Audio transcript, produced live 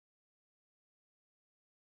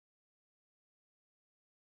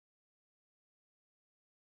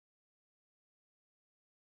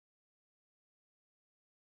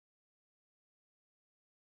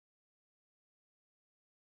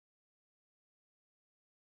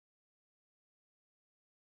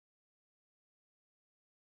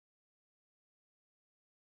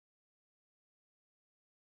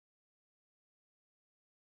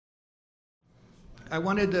I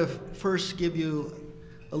wanted to first give you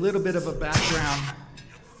a little bit of a background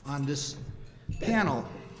on this panel.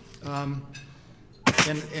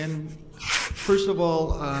 And first of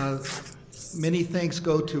all, many thanks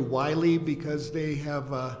go to Wiley because they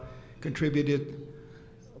have contributed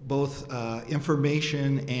both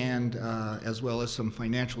information and as well as some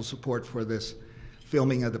financial support for this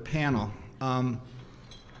filming of the panel.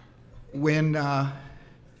 When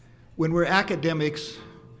we're academics,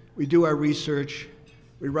 we do our research,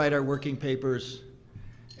 we write our working papers,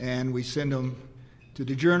 and we send them to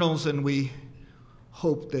the journals, and we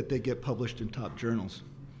hope that they get published in top journals.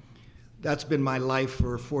 That's been my life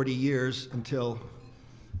for 40 years until,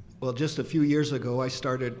 well, just a few years ago, I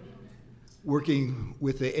started working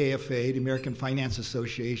with the AFA, the American Finance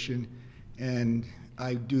Association, and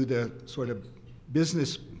I do the sort of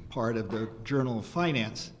business part of the Journal of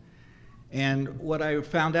Finance. And what I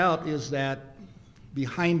found out is that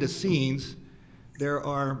behind the scenes, there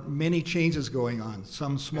are many changes going on,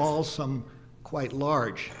 some small, some quite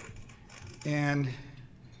large. And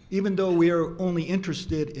even though we are only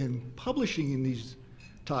interested in publishing in these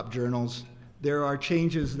top journals, there are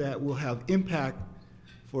changes that will have impact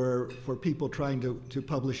for people trying to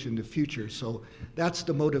publish in the future. So that's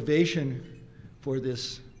the motivation for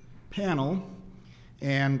this panel.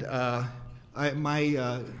 And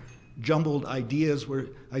my jumbled ideas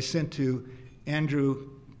I sent to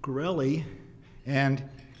Andrew Corelli, and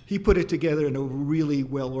he put it together in a really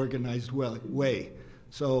well-organized way.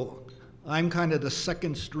 So I'm kind of the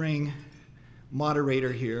second string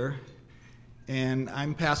moderator here, and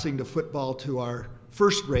I'm passing the football to our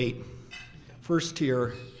first-tier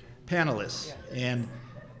panelists. And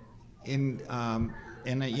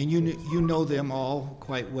you know them all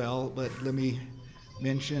quite well, but let me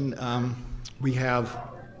mention we have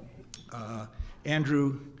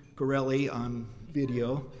Andrew Corelli on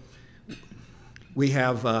video. We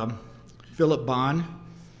have Philip Bond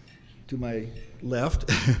to my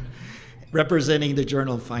left, representing the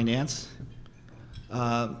Journal of Finance.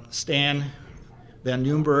 Stan Van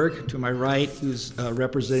Nieuwenburg to my right, who's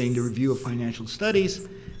representing the Review of Financial Studies,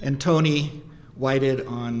 and Tony Whited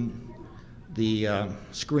on the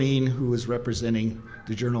screen, who is representing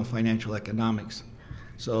the Journal of Financial Economics.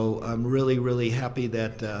 So I'm really, really happy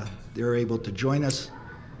that they're able to join us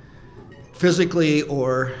physically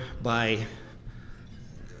or by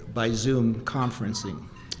Zoom conferencing.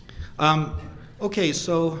 Okay,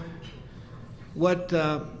 so what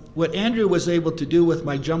Andrew was able to do with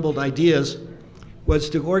my jumbled ideas was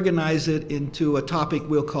to organize it into a topic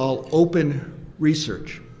we'll call open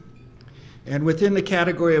research. And within the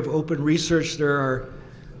category of open research, there are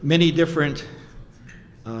many different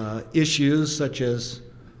issues, such as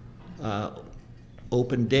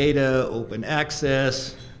open data, open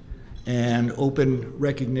access, and open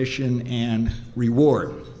recognition and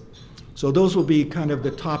reward. So those will be kind of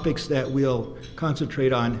the topics that we'll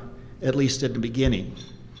concentrate on, at least at the beginning.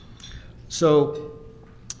 So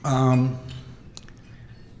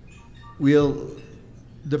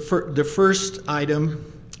the first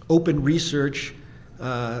item, open research,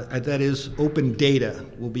 that is open data,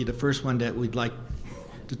 will be the first one that we'd like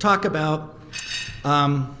to talk about.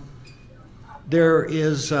 There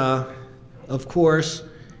is, of course,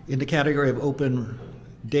 in the category of open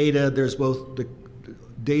data, there's both the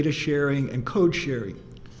data sharing and code sharing.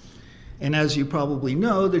 And as you probably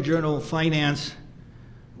know, the Journal of Finance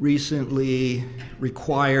recently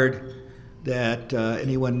required that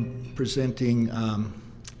anyone presenting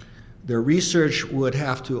their research would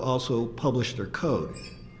have to also publish their code.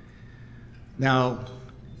 Now,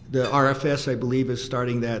 the RFS, I believe, is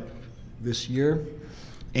starting that this year.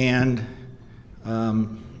 And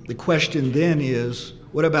the question then is,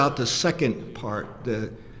 what about the second part,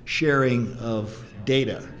 the sharing of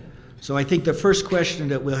data? So I think the first question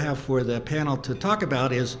that we'll have for the panel to talk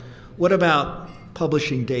about is, what about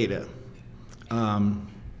publishing data?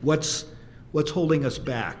 What's holding us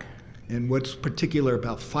back? And what's particular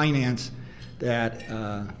about finance that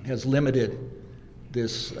has limited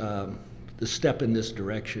this the step in this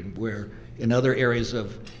direction, where in other areas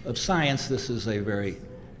of science, this is a very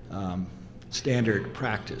standard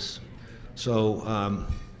practice. So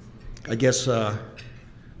I guess,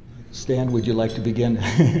 Stan, would you like to begin?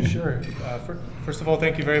 Sure. First of all,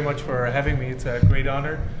 thank you very much for having me. It's a great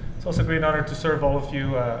honor. It's also a great honor to serve all of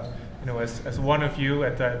you, as one of you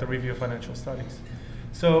at the Review of Financial Studies.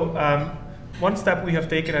 So one step we have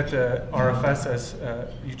taken at the RFS, as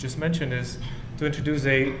you just mentioned, is to introduce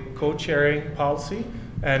a code-sharing policy.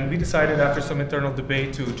 And we decided after some internal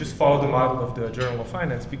debate to just follow the model of the Journal of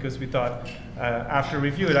Finance, because we thought after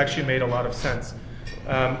review it actually made a lot of sense.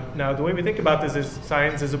 Now, the way we think about this is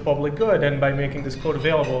science is a public good, and by making this code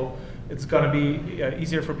available, it's going to be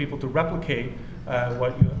easier for people to replicate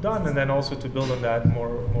what you have done, and then also to build on that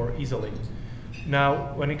more easily.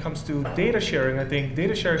 Now, when it comes to data sharing, I think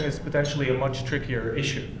data sharing is potentially a much trickier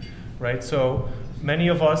issue, right? So many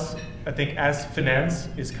of us, I think, as finance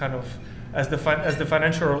is kind of, as the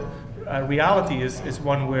financial reality is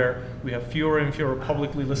one where we have fewer and fewer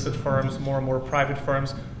publicly listed firms, more and more private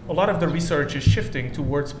firms. A lot of the research is shifting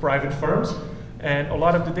towards private firms, and a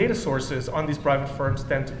lot of the data sources on these private firms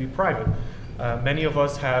tend to be private. Many of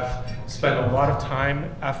us have spent a lot of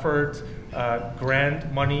time, effort,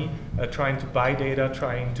 grant money trying to buy data,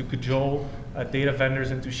 trying to cajole data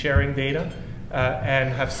vendors into sharing data,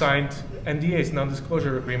 and have signed NDAs,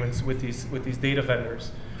 non-disclosure agreements, with these data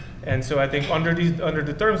vendors. And so I think under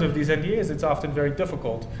the terms of these NDAs, it's often very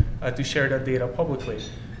difficult to share that data publicly.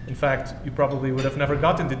 In fact, you probably would have never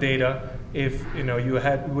gotten the data if you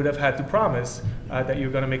would have had to promise that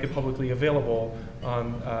you're going to make it publicly available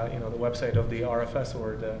on the website of the RFS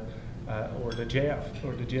or the JF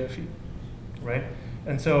or the JFE, right?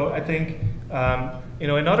 And so I think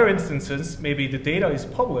in other instances, maybe the data is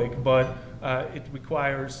public, but it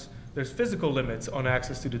requires, there's physical limits on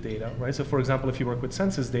access to the data, right? So for example, if you work with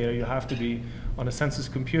census data, you have to be on a census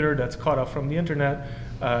computer that's cut off from the internet.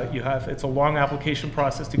 It's a long application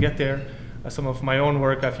process to get there. Some of my own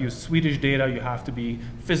work, I've used Swedish data. You have to be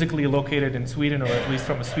physically located in Sweden, or at least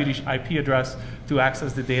from a Swedish IP address, to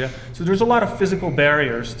access the data. So there's a lot of physical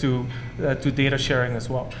barriers to data sharing as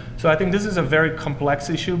well. So I think this is a very complex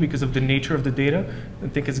issue because of the nature of the data. I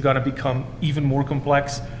think it's going to become even more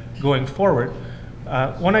complex going forward.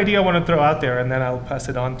 One idea I want to throw out there, and then I'll pass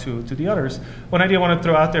it on to the others. One idea I want to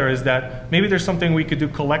throw out there is that maybe there's something we could do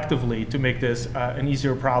collectively to make this an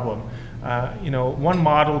easier problem. One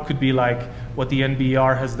model could be like what the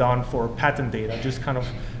NBER has done for patent data, just kind of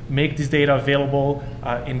make this data available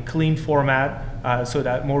in clean format so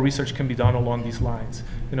that more research can be done along these lines.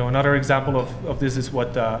 Another example of this is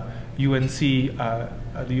what the UNC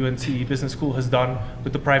Business School has done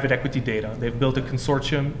with the private equity data. They've built a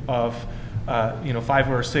consortium of 5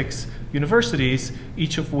 or 6 universities,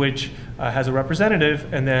 each of which has a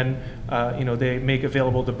representative, and then they make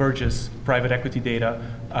available the Burgess private equity data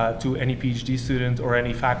to any PhD student or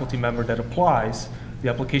any faculty member that applies. The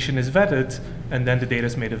application is vetted, and then the data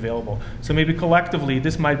is made available. So maybe collectively,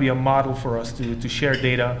 this might be a model for us to share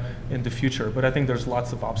data in the future, but I think there's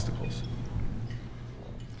lots of obstacles.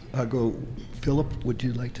 Philip, would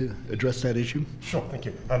you like to address that issue? Sure, thank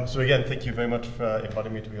you. So again, thank you very much for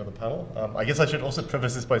inviting me to be on the panel. I guess I should also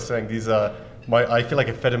preface this by saying these are I feel like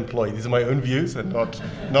a Fed employee. These are my own views and not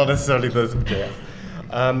necessarily those of JF.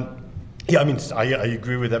 Yeah, I mean, I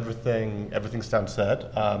agree with everything Stan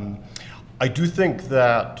said. I do think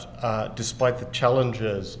that despite the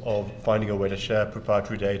challenges of finding a way to share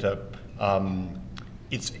proprietary data,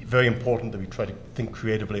 it's very important that we try to think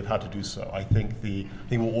creatively of how to do so. I think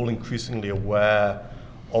we're all increasingly aware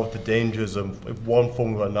of the dangers of one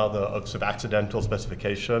form or another of sort of accidental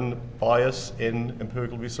specification bias in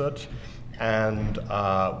empirical research, and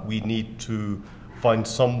we need to find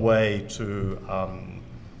some way to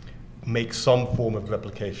make some form of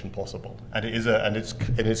replication possible. And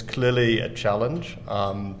it is clearly a challenge.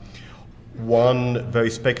 One very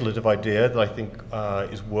speculative idea that I think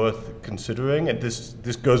is worth considering, and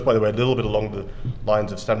this goes, by the way, a little bit along the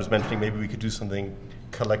lines of Stan was mentioning, maybe we could do something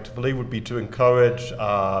collectively, would be to encourage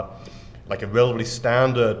like a relatively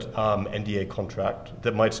standard NDA contract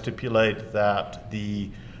that might stipulate that the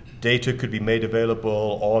data could be made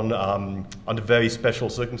available on under very special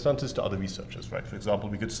circumstances to other researchers, right? For example,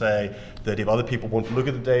 we could say that if other people want to look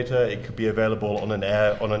at the data, it could be available on an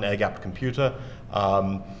air-gapped computer.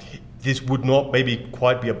 This would not maybe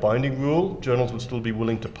quite be a binding rule. Journals would still be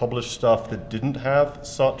willing to publish stuff that didn't have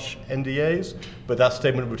such NDAs, but that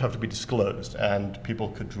statement would have to be disclosed, and people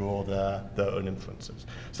could draw their own inferences.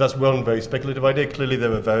 So that's one very speculative idea. Clearly,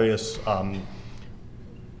 there are various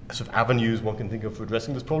sort of avenues one can think of for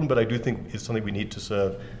addressing this problem, but I do think it's something we need to sort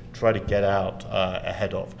of try to get out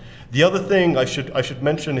ahead of. The other thing I should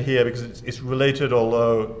mention here, because it's related,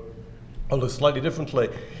 although slightly differently,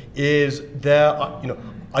 is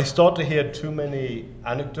I start to hear too many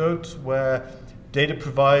anecdotes where data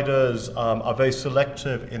providers are very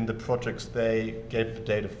selective in the projects they give the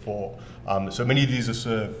data for. So many of these are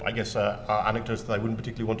sort of, I guess, are anecdotes that I wouldn't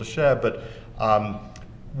particularly want to share, but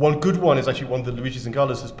one good one is actually one that Luigi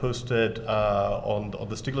Zingales has posted on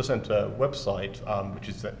the Stigler Center website,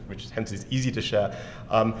 which hence is easy to share.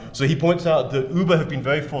 So he points out that Uber have been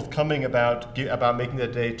very forthcoming about making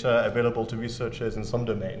their data available to researchers in some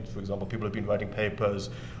domains. For example, people have been writing papers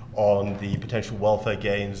on the potential welfare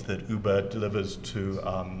gains that Uber delivers to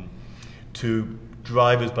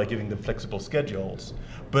drivers by giving them flexible schedules.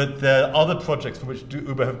 But there are other projects for which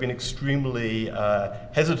Uber have been extremely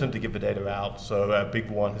hesitant to give the data out. So a big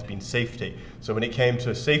one has been safety. So when it came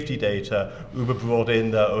to safety data, Uber brought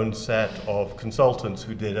in their own set of consultants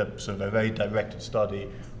who did a sort of a very directed study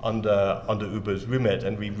under Uber's remit,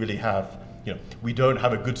 and we really have, we don't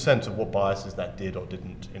have a good sense of what biases that did or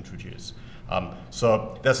didn't introduce.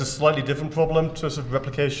 So that's a slightly different problem to sort of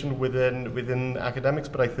replication within academics,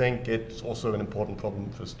 but I think it's also an important problem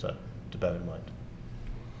for us to bear in mind.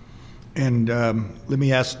 And let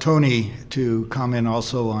me ask Tony to comment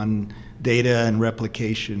also on data and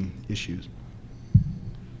replication issues.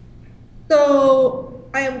 So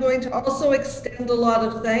I am going to also extend a lot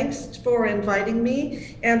of thanks for inviting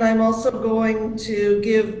me, and I'm also going to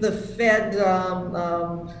give the Fed,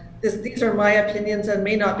 these are my opinions and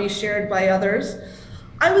may not be shared by others.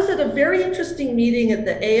 I was at a very interesting meeting at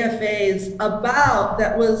the AFAs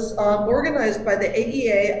that was organized by the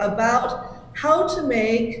AEA about how to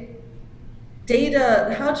make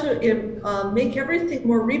data, how to make everything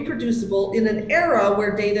more reproducible in an era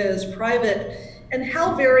where data is private. And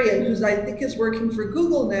Hal Varian, who I think is working for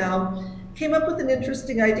Google now, came up with an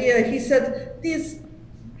interesting idea. He said,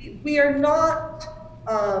 we are not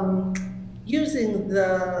using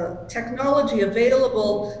the technology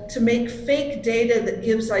available to make fake data that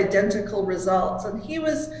gives identical results. And he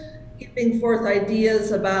was giving forth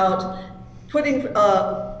ideas about putting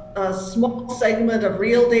a small segment of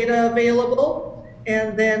real data available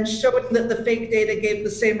and then showing that the fake data gave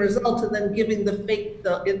the same result and then giving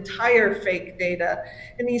the entire fake data.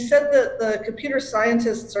 And he said that the computer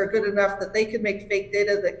scientists are good enough that they can make fake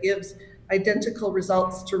data that gives identical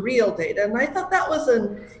results to real data. And I thought that was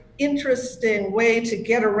an interesting way to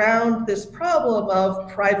get around this problem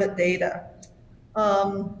of private data.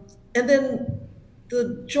 And then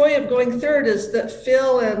the joy of going third is that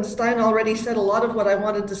Phil and Stein already said a lot of what I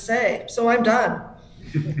wanted to say, so I'm done.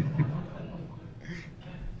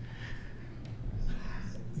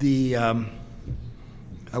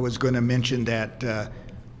 I was going to mention that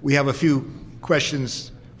we have a few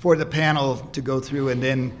questions for the panel to go through, and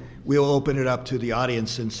then we'll open it up to the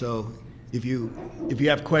audience. And so, if you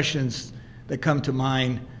have questions that come to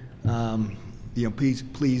mind,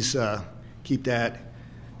 please keep that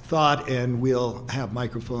thought, and we'll have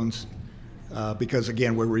microphones because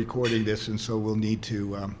again we're recording this, and so we'll need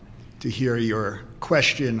to hear your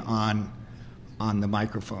question on the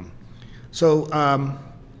microphone. So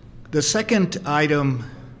the second item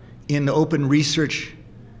in the open research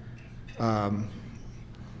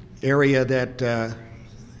area that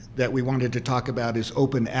we wanted to talk about is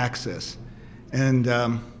open access, and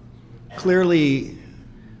clearly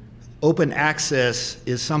open access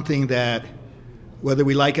is something that, whether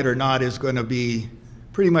we like it or not, is going to be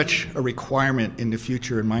pretty much a requirement in the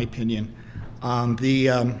future, in my opinion.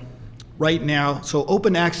 Right now, so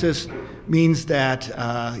open access means that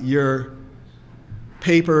your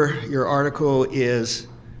paper, your article is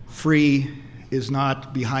free, is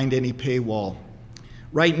not behind any paywall.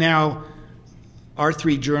 Right now, our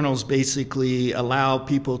three journals basically allow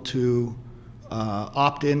people to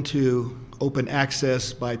opt into open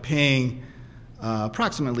access by paying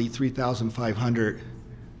approximately $3,500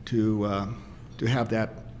 to have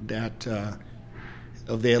that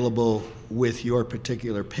available with your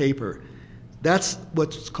particular paper. That's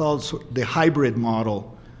what's called the hybrid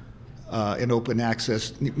model in open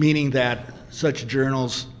access, meaning that such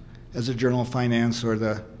journals as the Journal of Finance or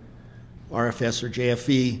the RFS or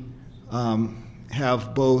JFE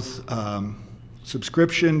have both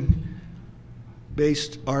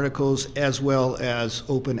subscription-based articles as well as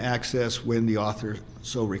open access when the author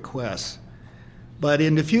so requests. But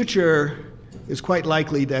in the future, it's quite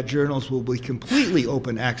likely that journals will be completely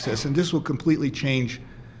open access, and this will completely change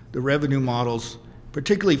the revenue models,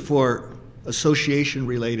 particularly for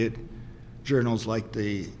association-related journals like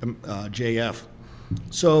the JF.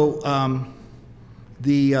 So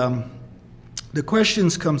the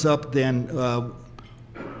questions comes up then,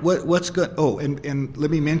 what's good? Oh, and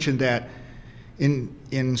let me mention that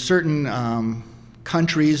in certain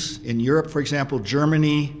countries, in Europe, for example,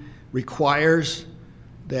 Germany requires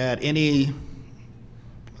that any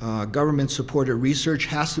government-supported research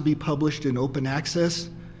has to be published in open access.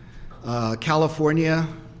 California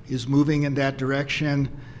is moving in that direction,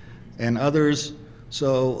 and others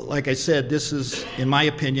So, like I said, this is, in my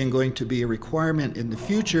opinion, going to be a requirement in the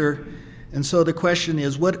future. And so the question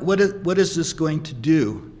is, what is this going to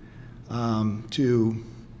do to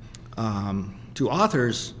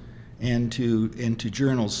authors and to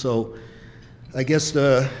journals? So, I guess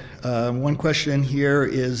the one question here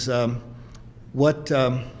is what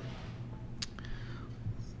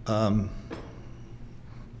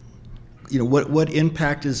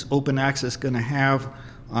impact is open access going to have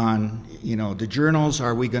on the journals?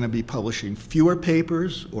 Are we going to be publishing fewer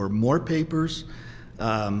papers or more papers?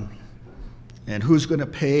 And who's going to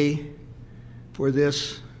pay for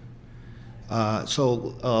this?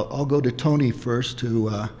 So I'll go to Tony first,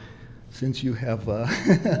 to since you have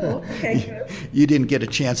Okay. you didn't get a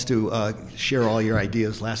chance to share all your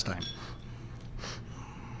ideas last time.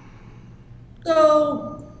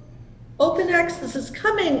 So open access is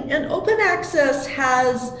coming, and open access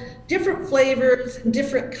has different flavors in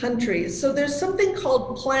different countries. So there's something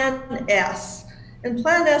called Plan S. And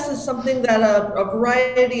Plan S is something that a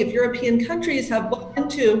variety of European countries have bought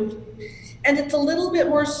into. And it's a little bit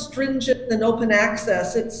more stringent than open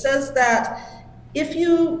access. It says that if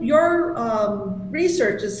your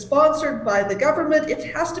research is sponsored by the government,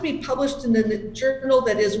 it has to be published in a journal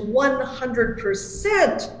that is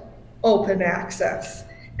 100% open access.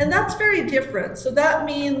 And that's very different. So that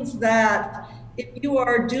means that if you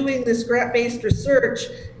are doing this grant-based research,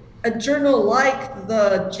 a journal like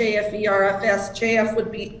the JFERFS, JF would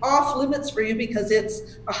be off limits for you because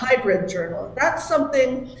it's a hybrid journal. That's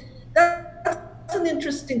something, that's an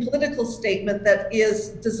interesting political statement that is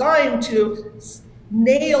designed to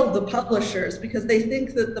nail the publishers, because they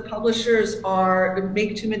think that the publishers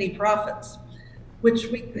make too many profits, which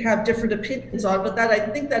we have different opinions on, but I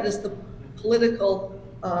think that is the political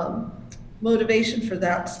motivation for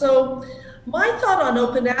that. So my thought on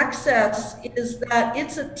open access is that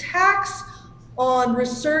it's a tax on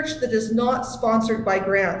research that is not sponsored by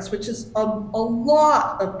grants, which is a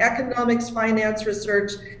lot of economics, finance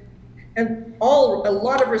research, and a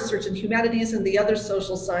lot of research in humanities and the other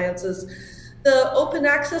social sciences. The open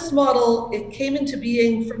access model, it came into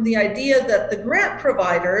being from the idea that the grant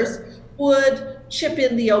providers would chip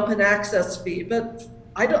in the open access fee, but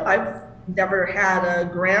I've never had a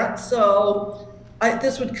grant, so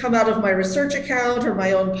this would come out of my research account or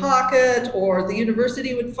my own pocket, or the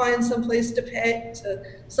university would find some way to pay.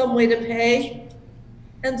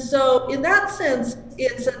 And so in that sense,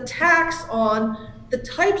 it's a tax on the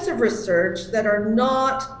types of research that are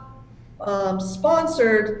not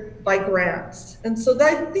sponsored by grants. And so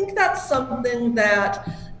I think that's something that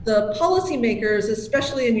the policymakers,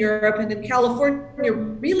 especially in Europe and in California,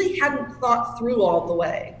 really hadn't thought through all the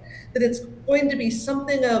way. That it's going to be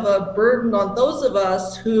something of a burden on those of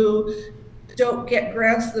us who don't get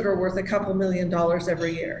grants that are worth a couple $1 million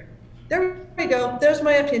every year. There we go. There's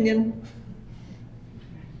my opinion.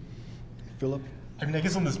 Philip? I mean, I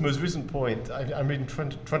guess on this most recent point, I'm really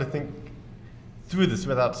trying to think through this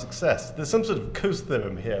without success. There's some sort of Coase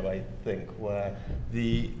theorem here, I think, where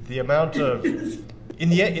the amount of, in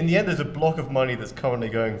the end, there's a block of money that's currently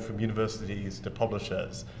going from universities to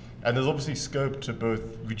publishers. And there's obviously scope to both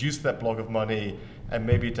reduce that block of money and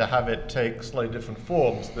maybe to have it take slightly different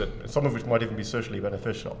forms, that some of which might even be socially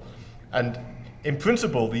beneficial. And in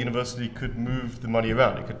principle, the university could move the money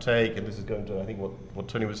around. It could take, and this is going to, I think, what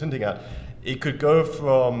Tony was hinting at, it could go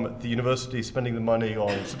from the university spending the money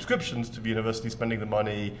on subscriptions to the university spending the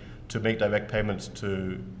money to make direct payments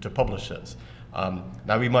to publishers.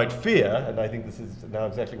 Now we might fear, and I think this is now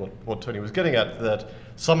exactly what Tony was getting at, that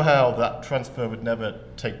somehow that transfer would never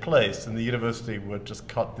take place and the university would just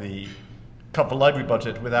cut the library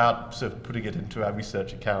budget without sort of putting it into our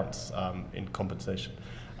research accounts in compensation.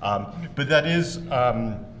 But that is,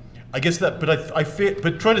 I guess that,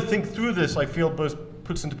 but trying to think through this, I feel both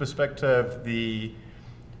puts into perspective the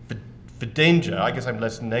danger. I guess I'm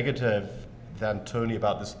less negative than Tony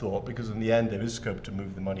about this thought, because in the end there is scope to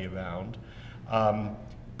move the money around.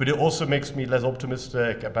 But it also makes me less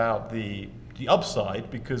optimistic about the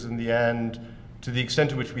upside, because in the end, to the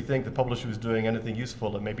extent to which we think the publisher is doing anything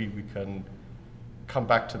useful, and maybe we can come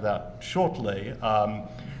back to that shortly,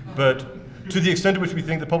 but to the extent to which we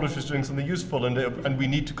think the publisher is doing something useful and we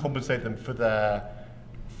need to compensate them for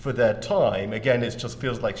their time, again, it just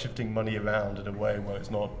feels like shifting money around in a way where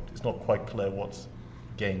it's not quite clear what's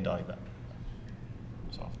gained either.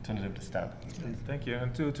 So I'll turn it over to Stan. Thank you.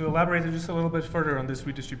 And to elaborate just a little bit further on this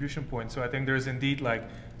redistribution point, so I think there's indeed, like,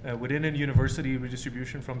 within a university,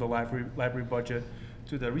 redistribution from the library budget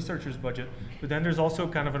to the researcher's budget, but then there's also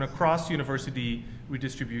kind of an across university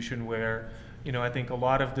redistribution where I think a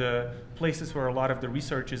lot of the places where a lot of the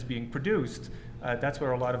research is being produced, that's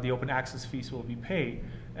where a lot of the open access fees will be paid.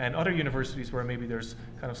 And other universities where maybe there's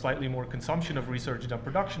kind of slightly more consumption of research than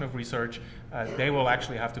production of research, they will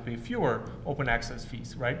actually have to pay fewer open access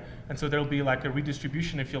fees, right? And so there'll be like a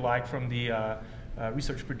redistribution, if you like, from the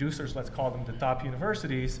research producers, let's call them the top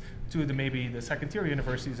universities, to maybe the second-tier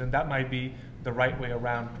universities, and that might be the right way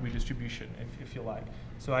around redistribution, if you like.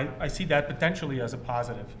 So I see that potentially as a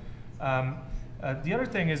positive. The other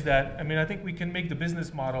thing is that, I think we can make the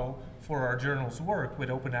business model for our journals work with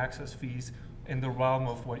open access fees in the realm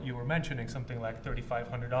of what you were mentioning, something like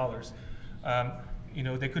 $3,500.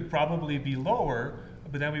 They could probably be lower,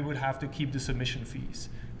 but then we would have to keep the submission fees.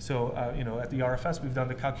 So, at the RFS, we've done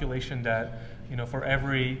the calculation that, for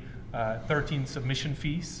every 13 submission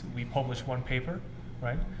fees, we publish one paper,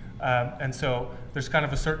 right? And so there's kind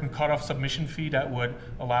of a certain cutoff submission fee that would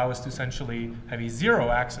allow us to essentially have a zero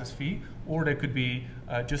access fee, or there could be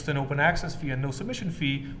just an open access fee and no submission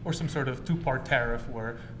fee, or some sort of two-part tariff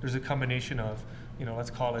where there's a combination of,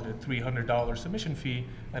 let's call it a $300 submission fee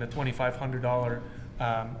and a $2,500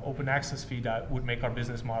 open access fee that would make our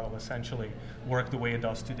business model essentially work the way it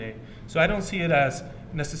does today. So I don't see it as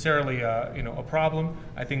necessarily a problem.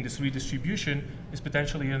 I think this redistribution is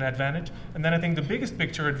potentially an advantage. And then I think the biggest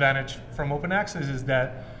picture advantage from open access is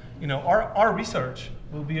that our research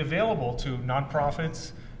will be available to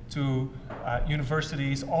nonprofits, to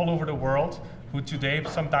universities all over the world who today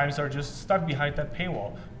sometimes are just stuck behind that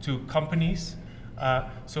paywall, to companies.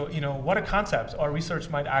 So what a concept. Our research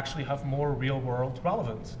might actually have more real-world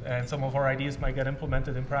relevance, and some of our ideas might get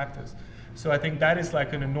implemented in practice. So I think that is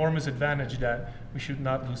like an enormous advantage that we should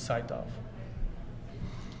not lose sight of.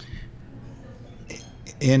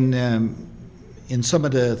 In some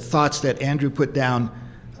of the thoughts that Andrew put down,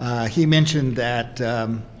 he mentioned that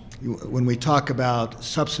when we talk about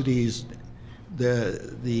subsidies,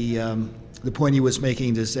 the point he was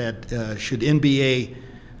making is that should NBA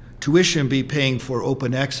tuition be paying for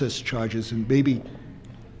open access charges? And maybe,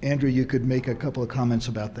 Andrew, you could make a couple of comments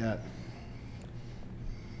about that.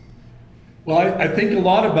 Well, I think a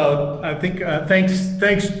lot about, thanks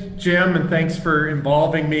Jim, and thanks for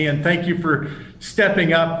involving me, and thank you for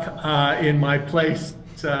stepping up in my place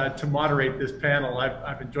to moderate this panel.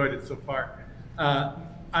 I've enjoyed it so far.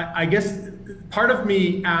 I guess part of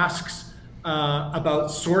me asks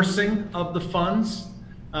about sourcing of the funds.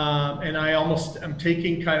 And I almost am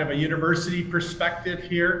taking kind of a university perspective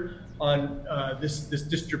here on this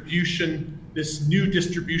distribution, this new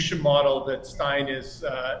distribution model that Stein is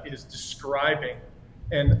describing,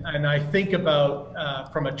 and I think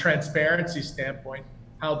about from a transparency standpoint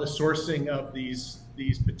how the sourcing of these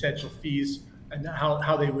potential fees and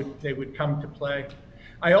how they would come to play.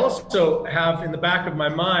 I also have in the back of my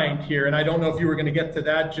mind here, and I don't know if you were going to get to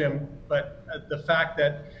that, Jim, but the fact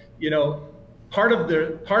that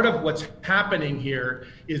part of what's happening here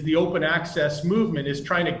is the open access movement is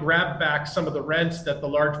trying to grab back some of the rents that the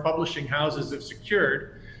large publishing houses have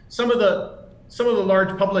secured. Some of the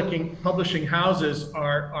large publishing houses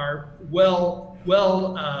are well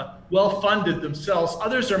funded themselves.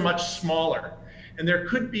 Others are much smaller, and there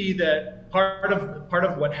could be that part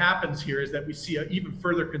of what happens here is that we see an even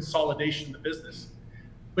further consolidation in the business.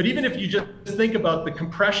 But even if you just think about the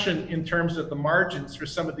compression in terms of the margins for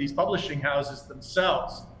some of these publishing houses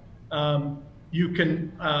themselves, you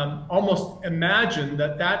can almost imagine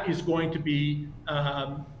that is going to be,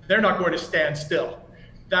 they're not going to stand still.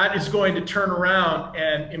 That is going to turn around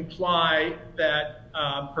and imply that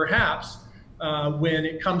perhaps when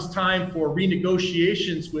it comes time for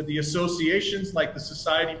renegotiations with the associations like the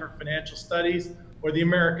Society for Financial Studies or the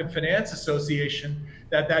American Finance Association,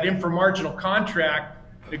 that inframarginal contract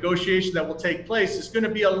negotiation that will take place is going to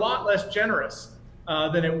be a lot less generous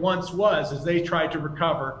than it once was, as they tried to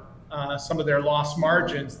recover some of their lost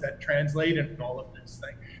margins that translate into all of this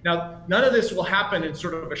thing. Now, none of this will happen in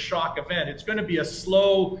sort of a shock event. It's going to be a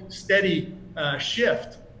slow, steady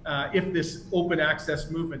shift if this open access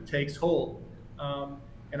movement takes hold.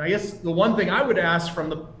 And I guess the one thing I would ask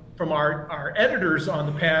from our editors on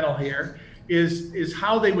the panel here is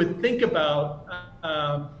how they would think about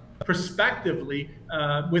prospectively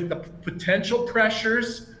with the potential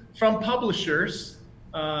pressures from publishers,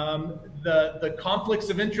 the conflicts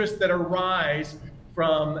of interest that arise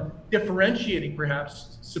from differentiating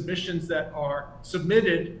perhaps submissions that are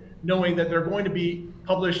submitted knowing that they're going to be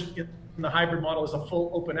published in the hybrid model as a full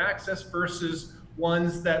open access versus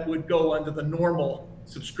ones that would go under the normal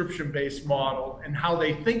subscription-based model, and how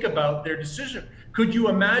they think about their decision. Could you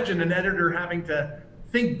imagine an editor having to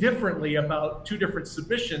think differently about two different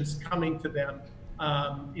submissions coming to them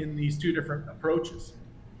in these two different approaches?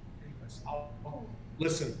 comments. I'll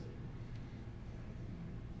listen.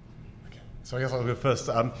 So I guess I'll go first.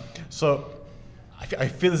 So I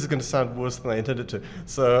feel this is going to sound worse than I intended to.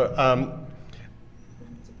 So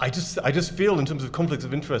I just feel, in terms of conflicts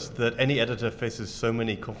of interest, that any editor faces so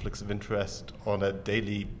many conflicts of interest on a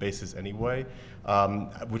daily basis anyway,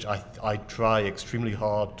 which I try extremely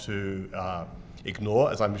hard to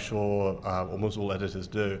ignore, as I'm sure almost all editors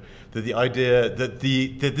do. That the idea that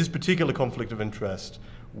this particular conflict of interest,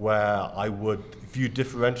 where I would view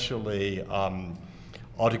differentially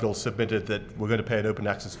articles submitted that we're going to pay an open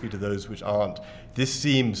access fee to those which aren't, this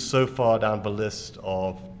seems so far down the list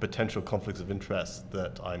of potential conflicts of interest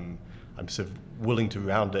that I'm sort of willing to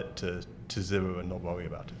round it to zero and not worry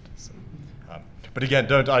about it. So, but again,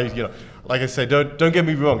 like I say, don't get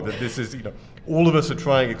me wrong, that this is, all of us are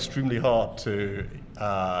trying extremely hard to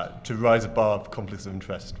rise above conflicts of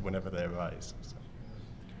interest whenever they arise. So.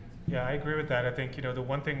 Yeah, I agree with that. I think, the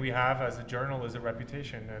one thing we have as a journal is a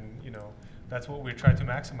reputation, and, that's what we try to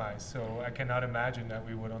maximize. So I cannot imagine that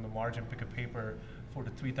we would, on the margin, pick a paper for the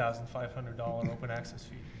 $3,500 open access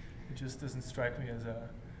fee. It just doesn't strike me as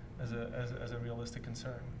a realistic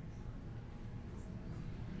concern.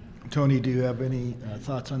 Tony, do you have any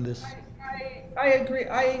thoughts on this? I agree.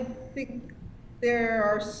 I think there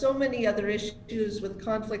are so many other issues with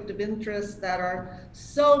conflict of interest that are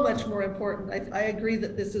so much more important. I agree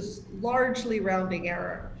that this is largely rounding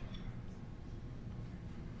error.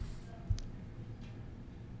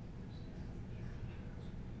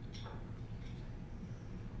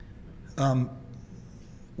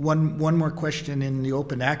 One more question in the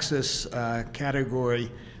open access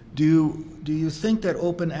category. Do you think that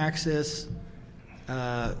open access,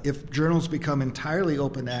 if journals become entirely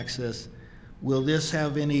open access, will this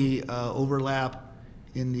have any overlap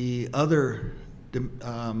in the other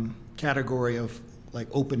category of like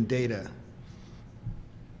open data?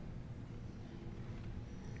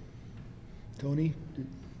 Tony,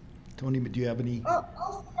 do you have any?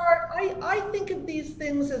 I'll start. I think of these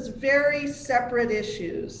things as very separate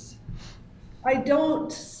issues. I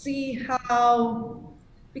don't see how,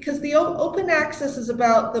 because the open access is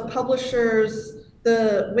about the publishers,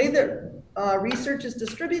 the way that research is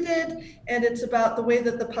distributed, and it's about the way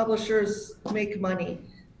that the publishers make money.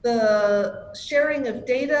 The sharing of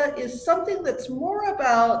data is something that's more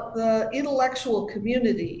about the intellectual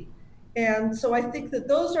community. And so I think that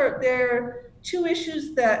they're two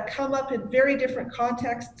issues that come up in very different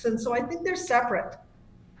contexts, and so I think they're separate.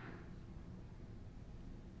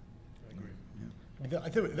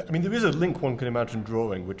 I mean, there is a link one can imagine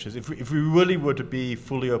drawing, which is if we really were to be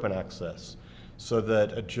fully open access, so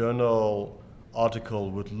that a journal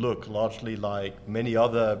article would look largely like many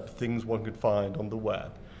other things one could find on the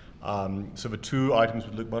web, so the two items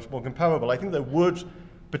would look much more comparable, I think there would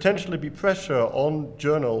potentially be pressure on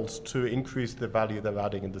journals to increase the value they're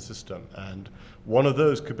adding in the system. And one of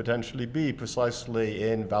those could potentially be precisely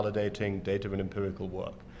in validating data and empirical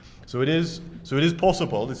work. So it is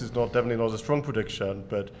possible, this is definitely not a strong prediction,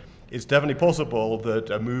 but it's definitely possible that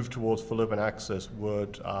a move towards full open access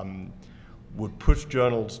would push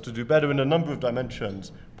journals to do better in a number of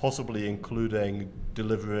dimensions, possibly including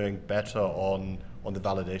delivering better on the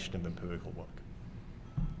validation of empirical work.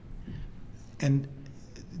 And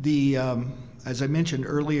as I mentioned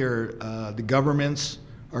earlier, the governments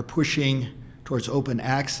are pushing towards open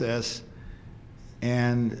access,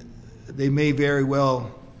 and they may very well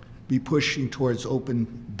be pushing towards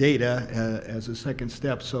open data as a second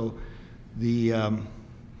step. So there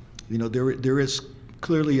is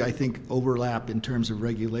clearly, I think, overlap in terms of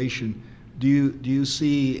regulation. Do you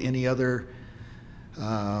see any other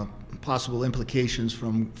possible implications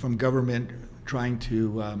from government trying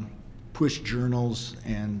to push journals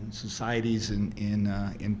and societies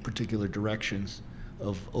in particular directions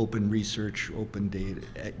of open research, open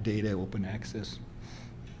data, open access?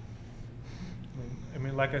 I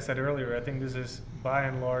mean, like I said earlier, I think this is by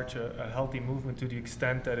and large a healthy movement to the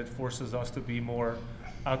extent that it forces us to be more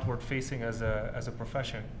outward facing as a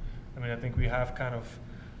profession. I mean, I think we have kind of,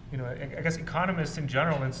 I guess economists in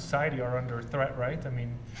general in society are under threat, right? I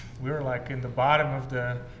mean, we're like in the bottom of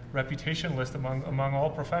the reputation list among all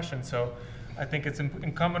professions. So I think it's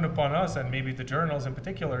incumbent upon us, and maybe the journals in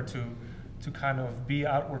particular, to kind of be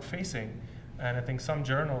outward facing. And I think some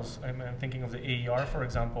journals, I'm thinking of the AER, for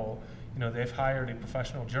example, they've hired a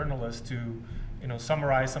professional journalist to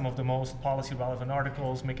summarize some of the most policy relevant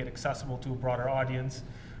articles, make it accessible to a broader audience.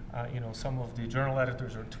 Some of the journal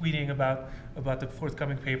editors are tweeting about the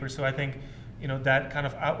forthcoming paper. So I think that kind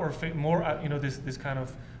of outward, this kind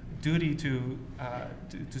of duty to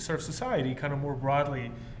serve society kind of more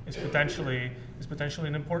broadly is potentially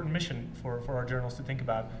an important mission for our journals to think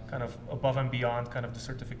about, kind of above and beyond kind of the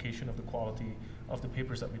certification of the quality of the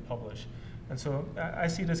papers that we publish. And so I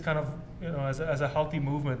see this kind of, as a healthy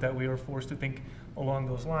movement that we are forced to think along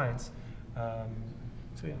those lines. So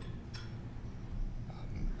yeah.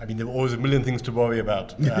 I mean, there are always a million things to worry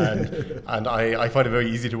about, and I find it very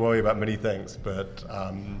easy to worry about many things. But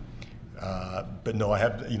no,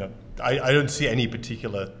 I don't see any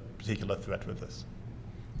particular threat with this.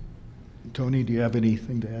 Tony, do you have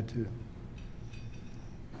anything to add to?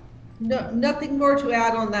 No, nothing more to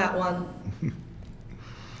add on that one.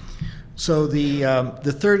 So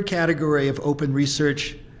the third category of open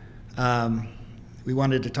research, we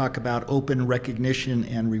wanted to talk about open recognition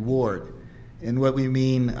and reward. And what we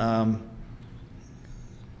mean, kind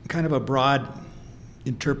of a broad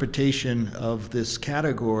interpretation of this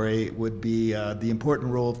category would be the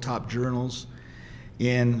important role of top journals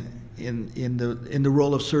in the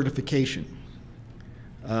role of certification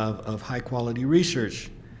of high quality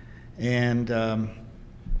research. And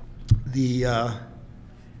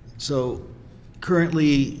so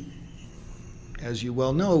currently, as you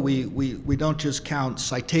well know, we don't just count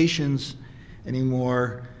citations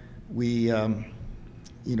anymore. We can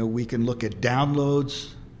look at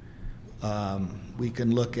downloads. We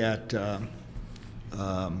can look at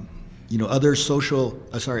other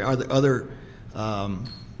other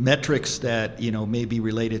metrics that may be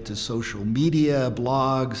related to social media,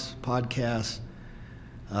 blogs, podcasts,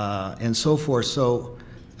 and so forth. So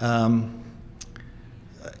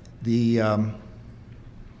the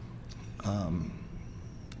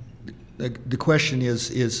question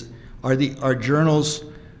is are journals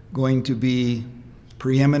going to be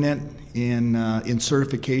preeminent in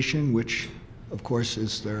certification, which of course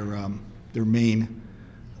is their main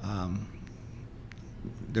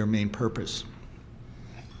purpose?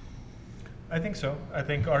 I think so. I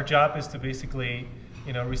think our job is to basically,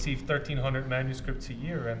 receive 1,300 manuscripts a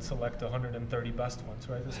year and select the 130 best ones,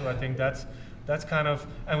 right? So I think that's kind of,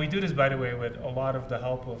 and we do this, by the way, with a lot of the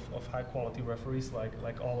help of high quality referees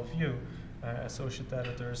like all of you, associate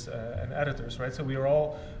editors and editors, right? So we are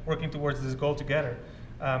all working towards this goal together.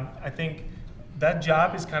 I think that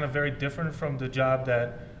job is kind of very different from the job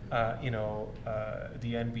that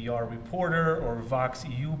the NBR reporter or Vox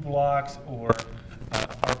EU blogs or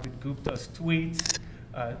Arpit Gupta's tweets.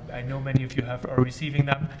 I know many of you are receiving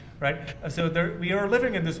them, right? So we are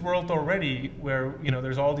living in this world already where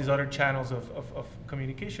there's all these other channels of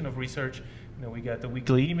communication of research. We get the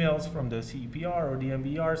weekly emails from the CEPR or the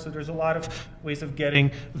NBR. So there's a lot of ways of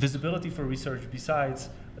getting visibility for research besides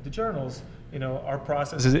the journals. Our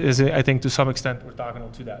process is I think to some extent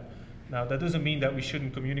orthogonal to that. Now that doesn't mean that we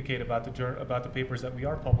shouldn't communicate about the papers that we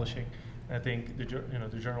are publishing. I think the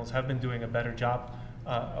journals have been doing a better job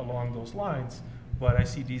along those lines. But I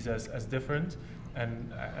see these as different,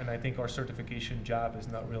 and I think our certification job is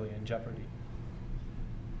not really in jeopardy.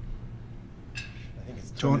 I think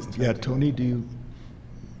it's Tony,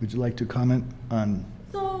 would you like to comment on?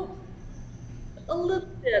 So, a little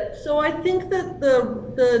bit. So I think that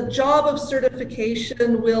the job of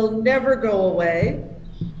certification will never go away.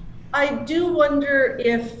 I do wonder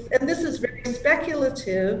if, and this is very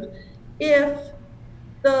speculative, if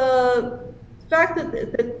the fact that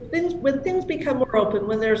when things become more open,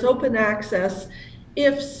 when there's open access,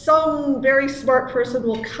 if some very smart person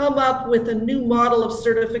will come up with a new model of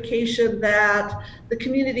certification that the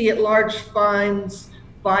community at large finds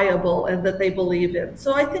viable and that they believe in.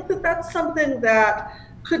 So I think that that's something that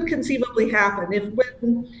could conceivably happen. If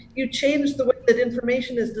when you change the way that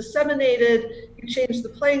information is disseminated, you change the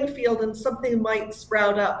playing field and something might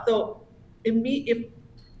sprout up. Though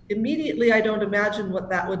immediately, I don't imagine what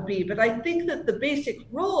that would be. But I think that the basic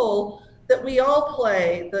role that we all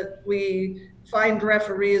play, that we find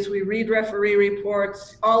referees, we read referee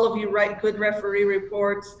reports, all of you write good referee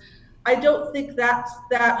reports, I don't think that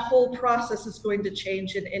whole process is going to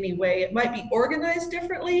change in any way. It might be organized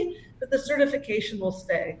differently, but the certification will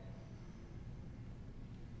stay.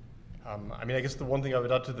 I mean, I guess the one thing I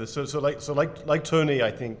would add to this, so like Tony,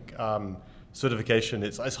 I think certification,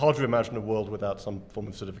 it's hard to imagine a world without some form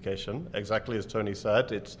of certification. Exactly as Tony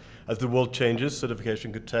said, as the world changes,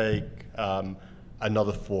 certification could take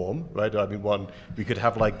another form, right? I mean, we could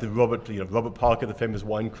have like the Robert Parker, the famous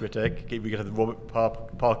wine critic. We could have the Robert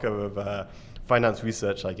Parker of finance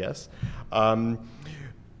research, I guess. One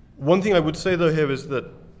thing I would say though here is that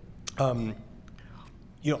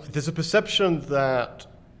there's a perception that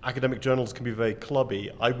academic journals can be very clubby.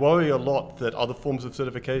 I worry a lot that other forms of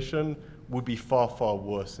certification would be far, far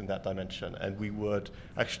worse in that dimension. And we would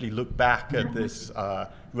actually look back at this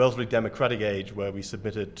relatively democratic age where we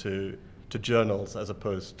submitted to journals as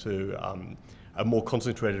opposed to a more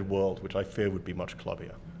concentrated world, which I fear would be much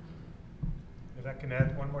clubbier. If I can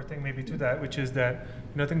add one more thing maybe to that, which is that,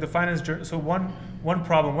 I think the finance journal, so one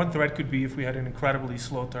problem, one threat could be if we had an incredibly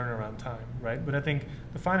slow turnaround time, right? But I think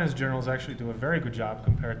the finance journals actually do a very good job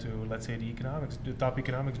compared to, let's say, the top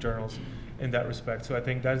economics journals in that respect. So I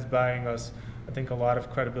think that's buying us, I think, a lot of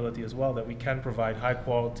credibility as well, that we can provide high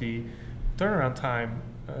quality turnaround time,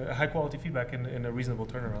 high quality feedback in a reasonable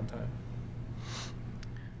turnaround time.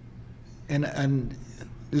 And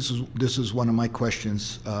this is one of my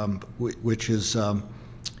questions, which is,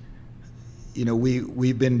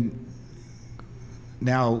 we've been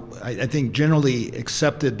now, I think, generally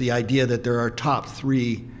accepted the idea that there are top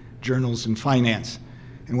 3 journals in finance.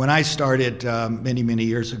 And when I started many, many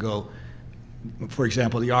years ago, for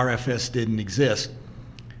example, the RFS didn't exist.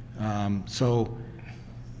 So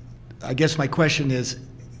I guess my question is,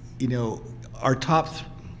 are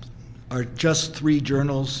just 3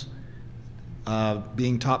 journals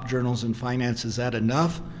being top journals in finance, is that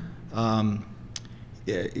enough? What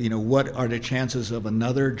are the chances of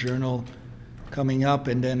another journal coming up?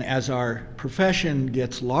 And then as our profession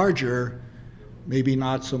gets larger, maybe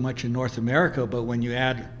not so much in North America, but when you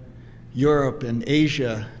add Europe and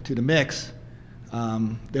Asia to the mix,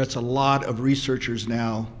 there's a lot of researchers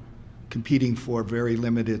now competing for very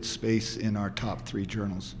limited space in our top 3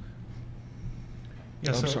 journals.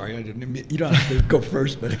 Yeah, I'm sorry, I didn't. You don't have to go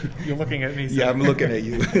first, but you're looking at me. So. Yeah, I'm looking at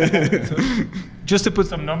you. So, just to put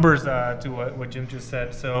some numbers to what Jim just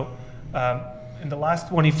said. So, in the last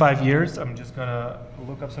 25 years, I'm just gonna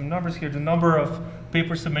look up some numbers here. The number of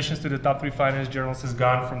paper submissions to the top 3 finance journals has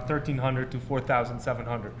gone from 1,300 to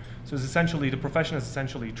 4,700. So, it's essentially the profession has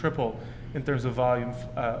essentially tripled in terms of volume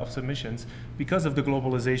of submissions because of the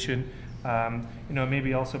globalization.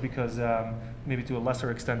 Maybe also because maybe to a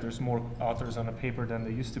lesser extent there's more authors on a paper than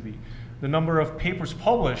there used to be. The number of papers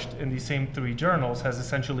published in these same 3 journals has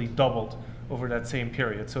essentially doubled over that same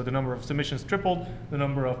period. So the number of submissions tripled, the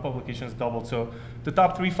number of publications doubled. So the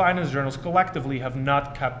top 3 finance journals collectively have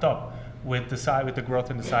not kept up with the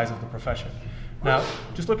growth and the size of the profession. Now,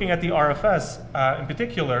 just looking at the RFS in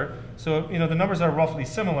particular, so the numbers are roughly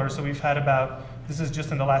similar. So we've had this is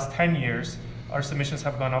just in the last 10 years, our submissions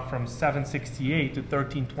have gone up from 768 to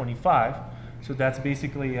 1325. So that's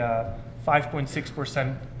basically a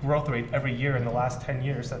 5.6% growth rate every year in the last 10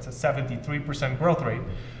 years. That's a 73% growth rate.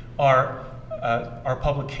 Our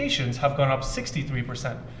publications have gone up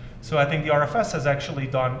 63%. So I think the RFS has actually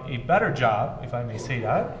done a better job, if I may say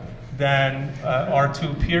that, than our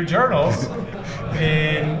 2 peer journals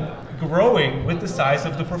in growing with the size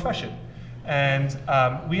of the profession. And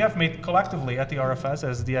we have made collectively at the RFS,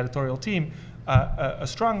 as the editorial team, a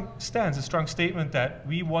strong stance, a strong statement that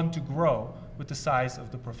we want to grow with the size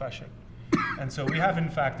of the profession. And so we have, in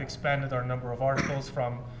fact, expanded our number of articles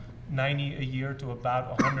from 90 a year to about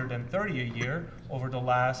 130 a year over the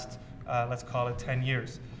last, let's call it 10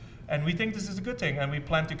 years. And we think this is a good thing, and we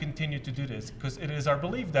plan to continue to do this, because it is our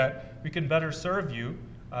belief that we can better serve you,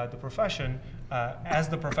 the profession, as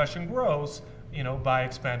the profession grows, by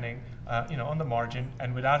expanding, on the margin,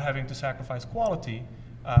 and without having to sacrifice quality,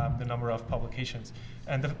 the number of publications.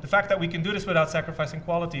 And the fact that we can do this without sacrificing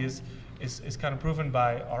quality is kind of proven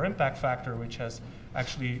by our impact factor, which has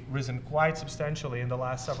actually risen quite substantially in the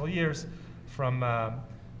last several years, from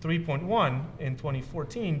 3.1 in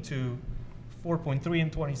 2014 to 4.3 in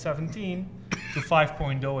 2017 to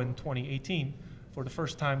 5.0 in 2018, for the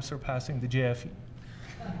first time surpassing the JFE.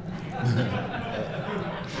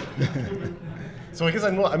 So I guess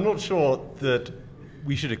I'm not sure that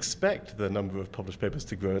we should expect the number of published papers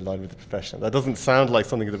to grow in line with the profession. That doesn't sound like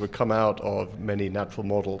something that would come out of many natural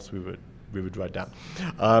models we would write down.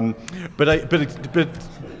 But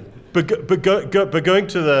going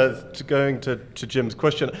to Jim's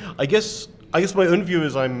question, I guess my own view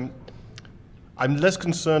is I'm less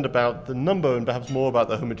concerned about the number and perhaps more about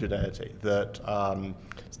the homogeneity. That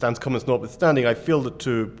stands comments notwithstanding, I feel that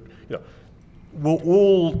we're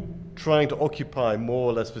all trying to occupy more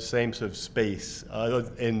or less the same sort of space on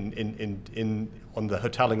the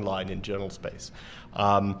Hotelling line in journal space.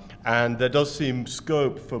 And there does seem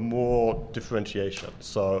scope for more differentiation.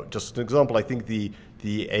 So just an example, I think the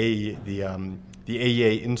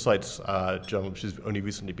AEA Insights journal, which has only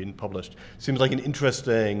recently been published, seems like an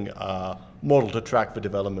interesting model to track the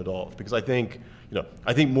development of, because I think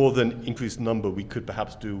more than increased number, we could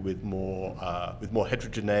perhaps do with more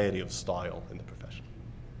heterogeneity of style in the profession.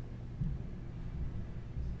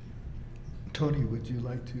 Tony, would you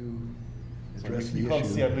like to address the You can't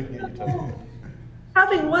issue. see I'm looking at you.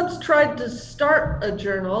 Having once tried to start a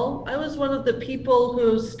journal, I was one of the people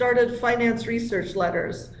who started finance research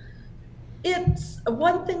letters. It's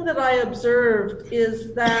one thing that I observed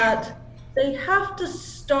is that they have to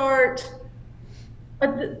start.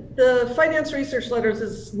 The finance research letters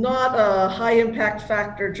is not a high impact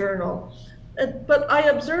factor journal, but I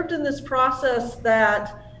observed in this process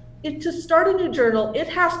that to start a new journal, it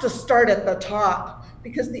has to start at the top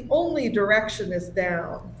because the only direction is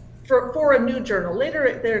down for a new journal.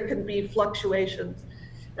 Later, there can be fluctuations.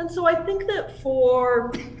 And so I think that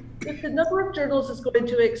if the number of journals is going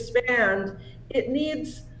to expand, it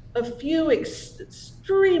needs a few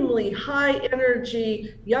extremely high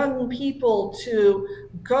energy young people to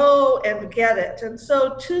go and get it. And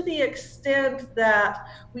so to the extent that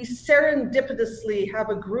we serendipitously have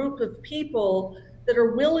a group of people that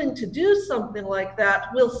are willing to do something like that,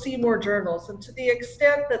 we'll see more journals. And to the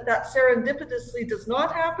extent that that serendipitously does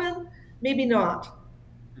not happen, maybe not.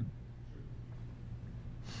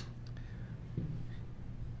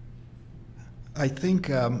 I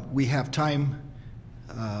think we have time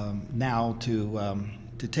now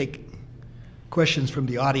to take questions from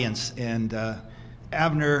the audience, and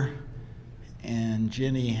Avner and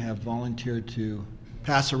Jenny have volunteered to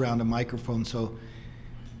pass around a microphone. So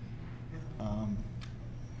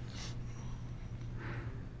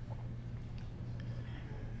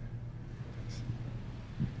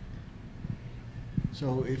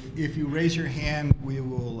if you raise your hand, we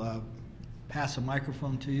will pass a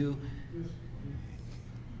microphone to you.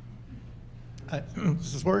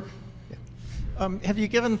 Does this work? Yeah. Have you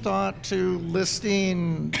given thought to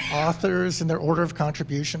listing authors in their order of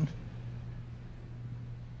contribution?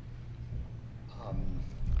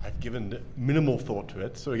 I've given minimal thought to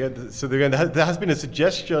it. So again, there has been a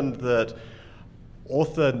suggestion that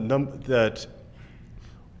author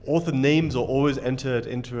names are always entered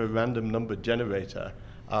into a random number generator,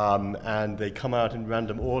 and they come out in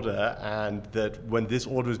random order, and that when this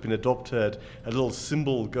order has been adopted, a little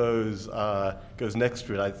symbol goes next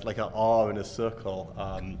to it. It's like an R in a circle,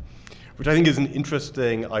 which I think is an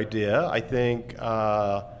interesting idea. I think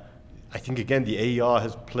again the AER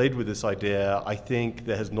has played with this idea. I think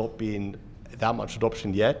there has not been that much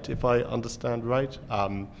adoption yet, if I understand right.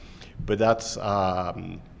 But that's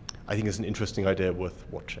I think it's an interesting idea worth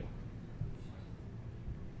watching.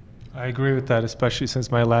 I agree with that, especially since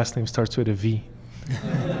my last name starts with a V.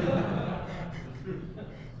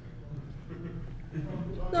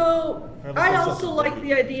 So I also like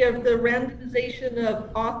the idea of the randomization of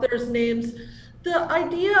authors' names. The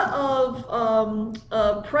idea of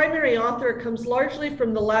a primary author comes largely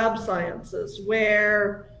from the lab sciences,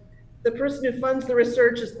 where the person who funds the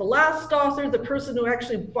research is the last author, the person who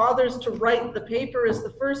actually bothers to write the paper is the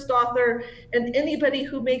first author, and anybody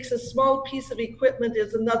who makes a small piece of equipment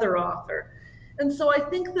is another author. And so I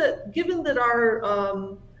think that given that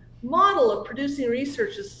our model of producing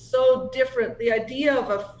research is so different, the idea of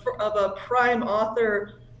a prime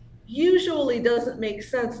author usually doesn't make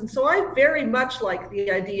sense. And so I very much like the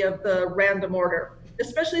idea of the random order,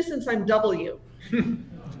 especially since I'm W.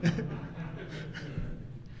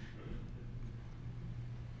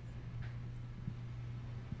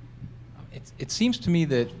 It seems to me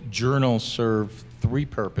that journals serve three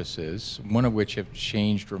purposes, one of which have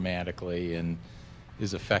changed dramatically and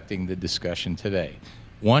is affecting the discussion today.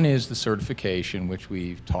 One is the certification, which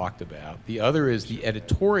we've talked about. The other is the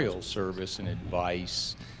editorial service and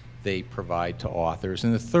advice they provide to authors.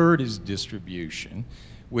 And the third is distribution,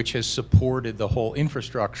 which has supported the whole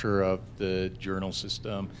infrastructure of the journal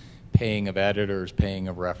system, paying of editors, paying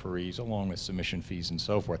of referees, along with submission fees and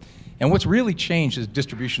so forth. And what's really changed is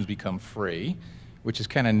distribution's become free, which has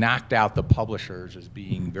kind of knocked out the publishers as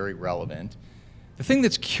being very relevant. The thing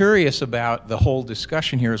that's curious about the whole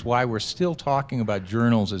discussion here is why we're still talking about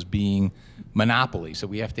journals as being monopolies. So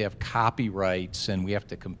we have to have copyrights and we have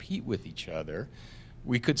to compete with each other.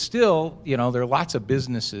 We could still, there are lots of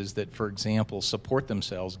businesses that, for example, support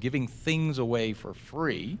themselves giving things away for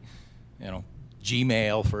free,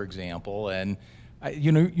 Gmail, for example, and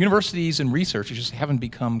universities and researchers just haven't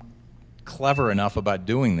become clever enough about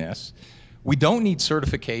doing this. We don't need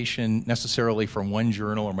certification necessarily from one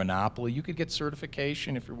journal or monopoly. You could get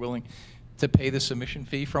certification if you're willing to pay the submission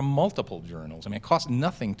fee from multiple journals. I mean, it costs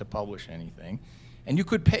nothing to publish anything, and you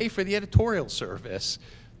could pay for the editorial service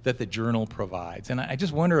that the journal provides. And I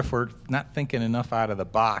just wonder if we're not thinking enough out of the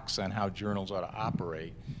box on how journals ought to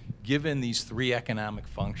operate, given these three economic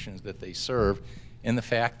functions that they serve, and the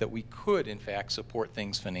fact that we could, in fact, support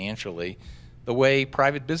things financially the way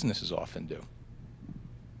private businesses often do.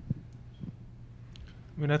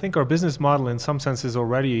 I mean, I think our business model in some sense is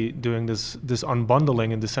already doing this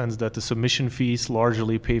unbundling, in the sense that the submission fees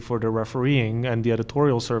largely pay for the refereeing and the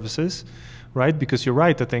editorial services, right? Because you're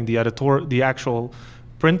right, I think the actual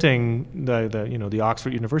printing, the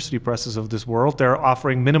Oxford University presses of this world, they're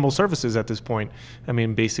offering minimal services at this point. I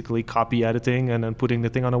mean, basically copy editing and then putting the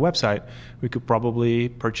thing on a website. We could probably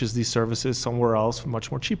purchase these services somewhere else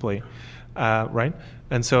much more cheaply, right?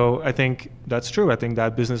 And so I think that's true. I think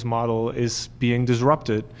that business model is being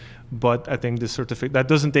disrupted, but I think that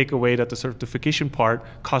doesn't take away that the certification part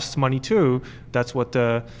costs money too. That's what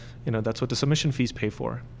the submission fees pay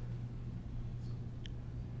for.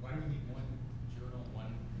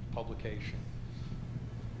 Publication.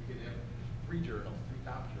 You could have 3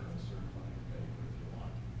 top journals certifying the paper if you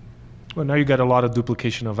want. Well, now you get a lot of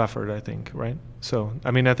duplication of effort, I think, right? So,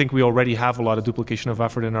 I mean, I think we already have a lot of duplication of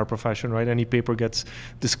effort in our profession, right? Any paper gets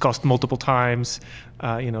discussed multiple times.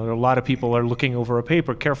 A lot of people are looking over a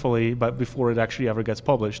paper carefully, but before it actually ever gets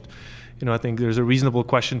published. I think there's a reasonable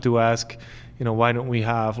question to ask, why don't we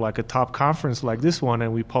have like a top conference like this one,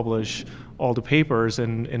 and we publish all the papers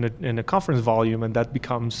in a conference volume, and that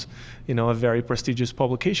becomes, a very prestigious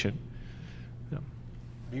publication. Yeah.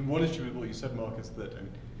 I mean, one issue with what you said, Mark, is that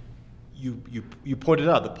you pointed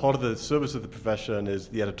out that part of the service of the profession is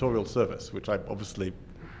the editorial service, which I'm obviously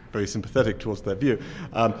very sympathetic towards that view.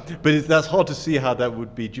 But that's hard to see how that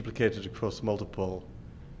would be duplicated across multiple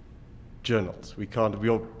journals. We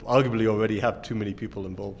arguably already have too many people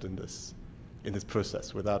involved in this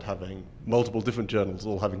process without having multiple different journals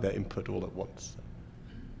all having their input all at once.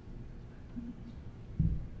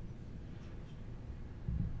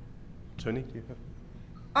 Tony, do you have?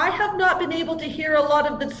 I have not been able to hear a lot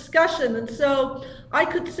of the discussion, and so I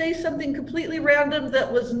could say something completely random that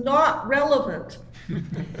was not relevant.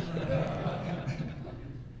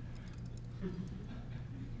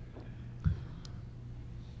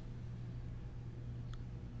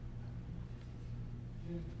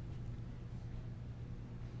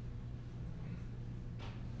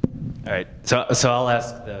 All right, so I'll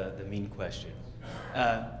ask the mean question.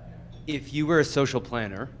 If you were a social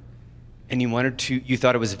planner and you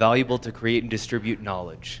thought it was valuable to create and distribute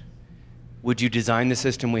knowledge, would you design the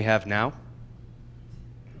system we have now?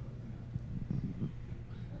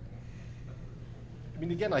 I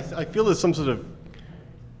mean, again, I feel there's some sort of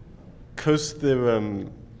cause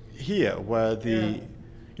theorem here where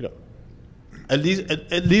at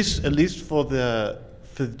least for the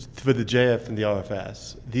JF and the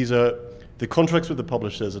RFS, the contracts with the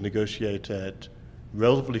publishers are negotiated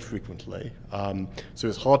relatively frequently. So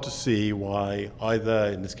it's hard to see why either,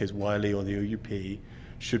 in this case, Wiley or the OUP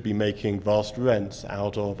should be making vast rents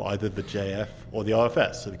out of either the JF or the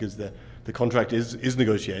RFS. So because the contract is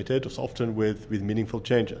negotiated, it's often with meaningful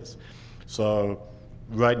changes. So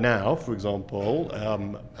right now, for example,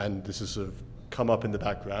 and this has sort of come up in the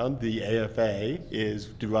background, the AFA is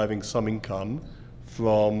deriving some income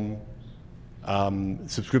from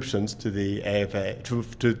subscriptions to the AFA, to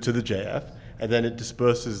the JF, and then it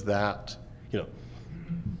disperses that,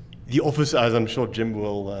 the office, as I'm sure Jim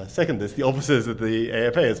will second this, the officers at the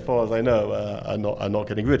AFA, as far as I know, are not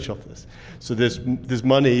getting rich off this. So this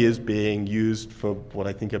money is being used for what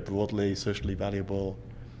I think are broadly socially valuable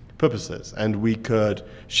purposes. And we could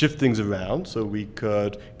shift things around, so we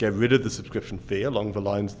could get rid of the subscription fee along the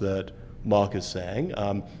lines that Mark is saying,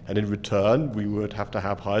 and in return we would have to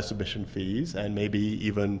have higher submission fees and maybe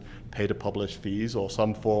even pay to publish fees or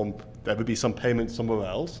some form, there would be some payment somewhere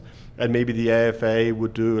else, and maybe the AFA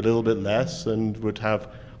would do a little bit less and would have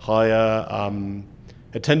higher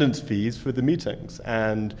attendance fees for the meetings.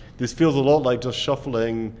 And this feels a lot like just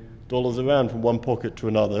shuffling dollars around from one pocket to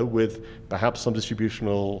another with perhaps some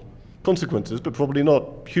distributional consequences, but probably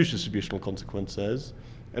not huge distributional consequences,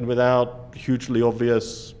 and without hugely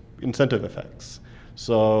obvious incentive effects.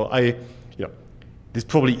 So this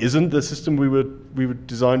probably isn't the system we would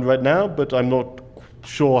design right now, but I'm not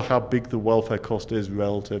sure how big the welfare cost is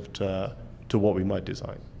relative to what we might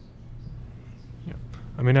design. Yeah.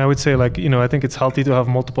 I mean, I would say I think it's healthy to have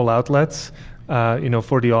multiple outlets,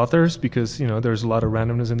 for the authors, because, there's a lot of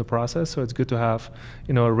randomness in the process. So it's good to have,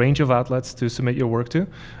 a range of outlets to submit your work to.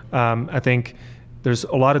 I think there's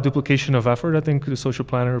a lot of duplication of effort. I think the social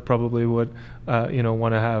planner probably would,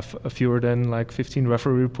 want to have fewer than 15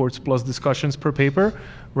 referee reports plus discussions per paper,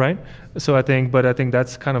 right? So I think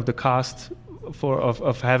that's kind of the cost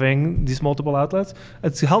of having these multiple outlets.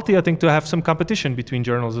 It's healthy, I think, to have some competition between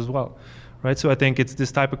journals as well, right? So I think it's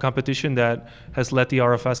this type of competition that has led the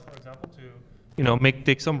RFS, for example, to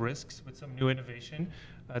take some risks with some new innovation.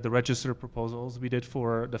 The register proposals we did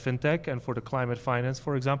for the fintech and for the climate finance,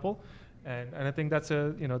 for example. And I think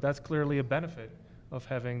that's clearly a benefit of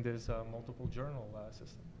having this multiple journal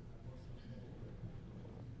system.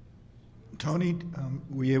 Tony,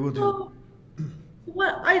 were you able to?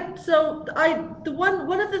 One of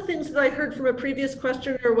the things that I heard from a previous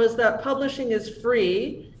questioner was that publishing is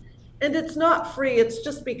free, and it's not free. It's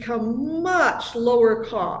just become much lower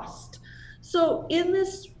cost. So in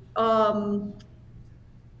this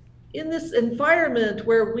environment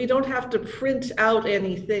where we don't have to print out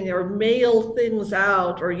anything or mail things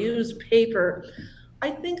out or use paper, I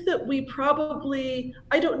think that we probably,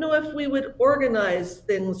 I don't know if we would organize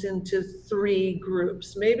things into 3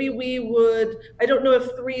 groups. Maybe we would, I don't know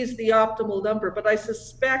if 3 is the optimal number, but I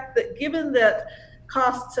suspect that given that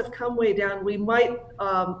costs have come way down, we might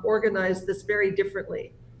organize this very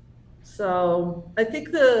differently. So I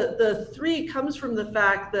think the 3 comes from the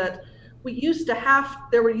fact that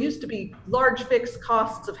there used to be large fixed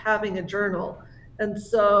costs of having a journal. And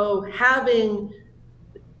so having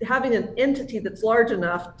an entity that's large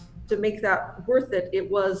enough to make that worth it, it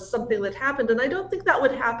was something that happened. And I don't think that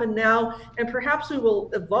would happen now. And perhaps we will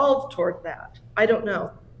evolve toward that. I don't know.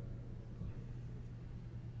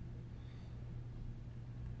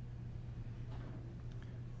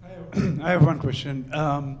 I have one question.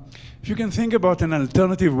 If you can think about an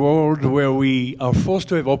alternative world where we are forced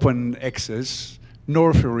to have open access, no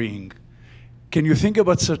refereeing, can you think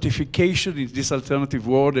about certification in this alternative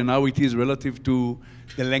world and how it is relative to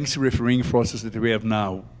the lengthy refereeing process that we have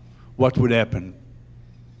now? What would happen?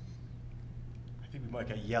 I think we might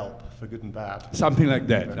get Yelp for good and bad. Something like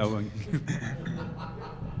that.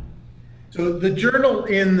 So the journal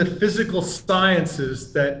in the physical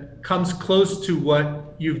sciences that comes close to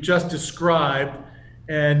what you've just described,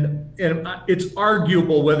 and it's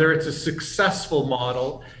arguable whether it's a successful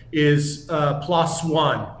model, is PLOS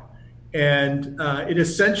ONE. And it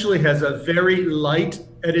essentially has a very light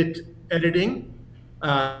editing.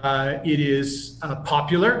 It is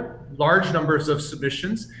popular, large numbers of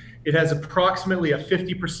submissions. It has approximately a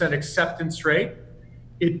 50% acceptance rate.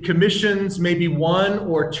 It commissions maybe 1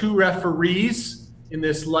 or 2 referees in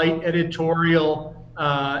this light editorial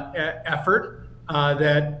effort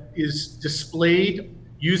that is displayed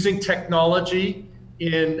using technology.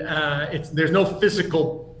 There's no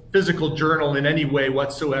physical journal in any way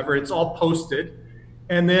whatsoever. It's all posted.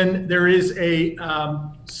 And then there is a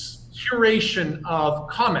curation of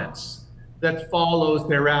comments that follows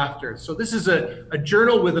thereafter. So this is a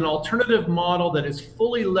journal with an alternative model that is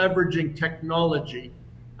fully leveraging technology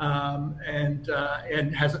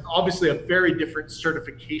and has obviously a very different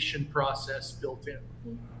certification process built in.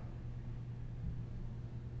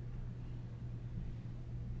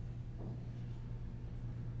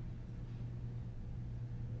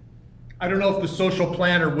 I don't know if the social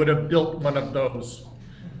planner would have built one of those.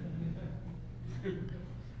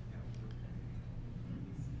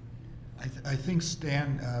 I think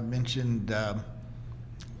Stan mentioned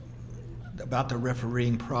about the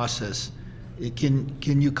refereeing process.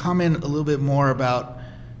 Can you comment a little bit more about,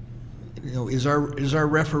 is our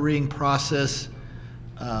refereeing process,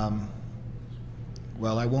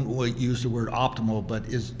 well, I won't use the word optimal, but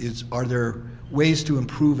are there ways to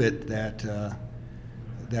improve it that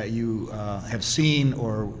you have seen,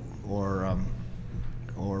 or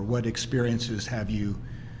what experiences have you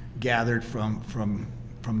gathered from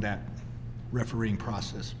that refereeing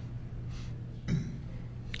process? I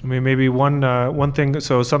mean, maybe one thing.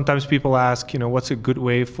 So sometimes people ask, what's a good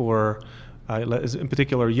way for, in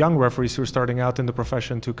particular, young referees who are starting out in the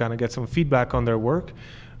profession to kind of get some feedback on their work,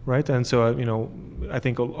 right? And so, I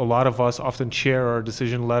think a lot of us often share our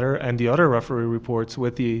decision letter and the other referee reports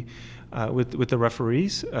with the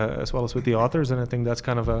referees as well as with the authors, and I think that's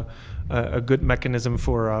kind of a good mechanism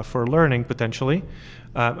for learning potentially.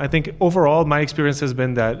 I think overall my experience has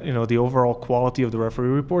been that the overall quality of the referee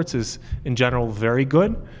reports is in general very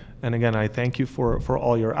good, and again I thank you for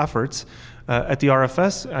all your efforts. At the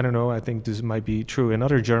RFS, I don't know, I think this might be true in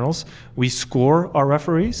other journals, we score our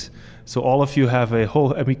referees, so all of you have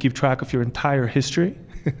and we keep track of your entire history.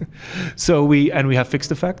 So we have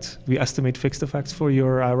fixed effects. We estimate fixed effects for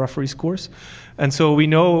your referee scores, and so we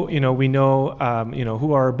know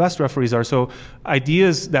who our best referees are. So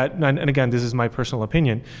ideas that, and again, this is my personal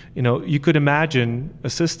opinion. You could imagine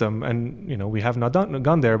a system, and we have not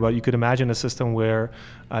gone there, but you could imagine a system where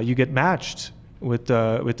you get matched with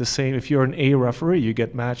the same. If you're an A referee, you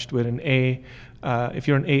get matched with an A. If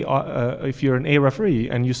you're an A referee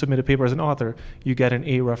and you submit a paper as an author, you get an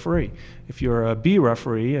A referee. If you're a B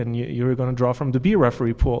referee and you're going to draw from the B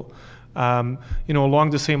referee pool, along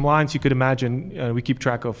the same lines, you could imagine. We keep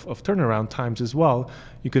track of turnaround times as well.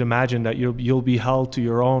 You could imagine that you'll be held to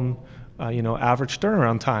your own average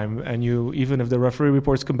turnaround time, and even if the referee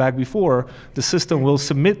reports come back before, the system will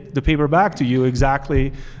submit the paper back to you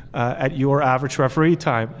exactly at your average referee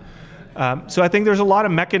time. So I think there's a lot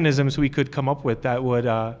of mechanisms we could come up with that would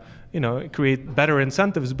create better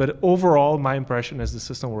incentives, but overall my impression is the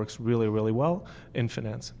system works really, really well in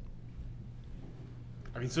finance.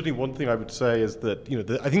 I mean, certainly one thing I would say is that,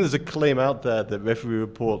 I think there's a claim out there that referee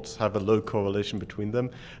reports have a low correlation between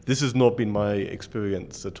them. This has not been my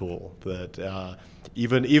experience at all, that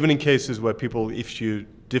even in cases where people issue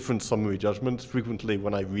different summary judgments, frequently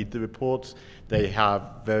when I read the reports, they have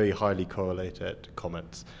very highly correlated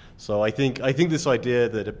comments. So I think this idea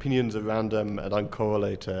that opinions are random and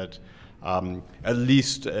uncorrelated, at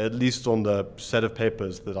least on the set of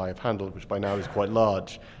papers that I have handled, which by now is quite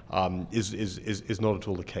large, is not at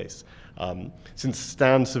all the case. Since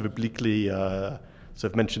Stan sort of obliquely sort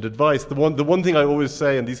of mentioned advice, the one thing I always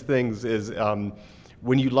say in these things is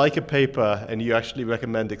when you like a paper and you actually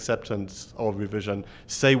recommend acceptance or revision,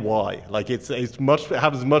 say why. Like it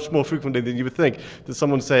happens much more frequently than you would think that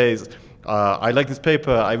someone says, I like this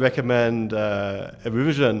paper, I recommend a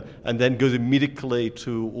revision, and then goes immediately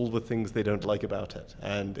to all the things they don't like about it.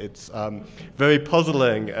 And it's very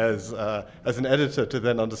puzzling as an editor to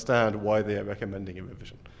then understand why they are recommending a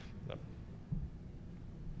revision.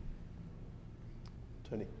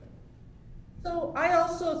 Tony. So I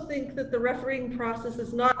also think that the refereeing process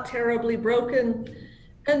is not terribly broken.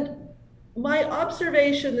 And my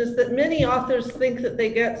observation is that many authors think that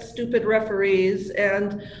they get stupid referees,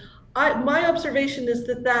 and my observation is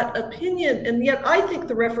that opinion, and yet I think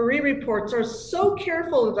the referee reports are so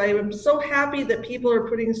careful, and I am so happy that people are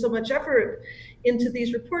putting so much effort into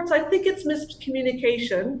these reports. I think it's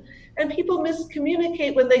miscommunication, and people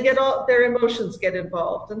miscommunicate when they their emotions get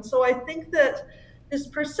involved. And so I think that this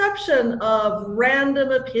perception of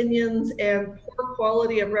random opinions and poor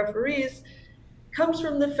quality of referees comes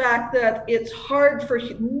from the fact that it's hard for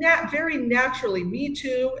very naturally, me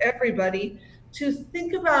too, everybody, to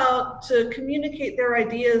think about, to communicate their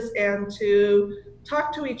ideas and to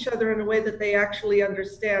talk to each other in a way that they actually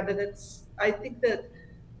understand. And I think that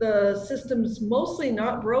the system's mostly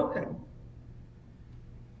not broken.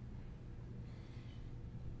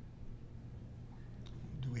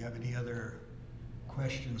 Do we have any other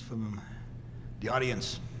questions from the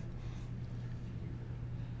audience?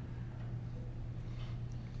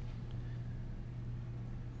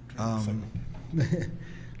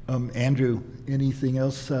 Andrew, anything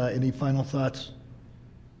else? Any final thoughts?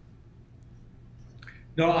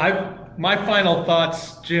 No, my final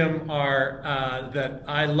thoughts, Jim, are that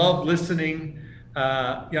I love listening.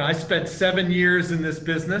 I spent 7 years in this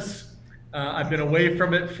business. I've been away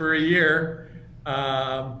from it for a year,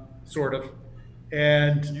 sort of.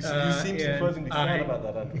 And you seem surprisingly sad about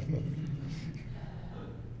that, Andrew.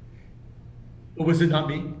 Was it not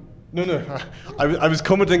me? No. I was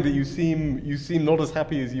commenting that you seem not as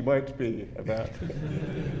happy as you might be about. No.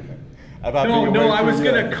 I was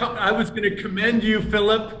gonna commend you,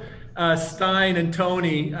 Philip, Stein, and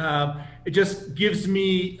Tony. It just gives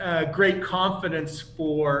me great confidence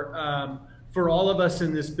for all of us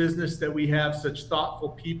in this business that we have such thoughtful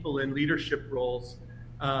people in leadership roles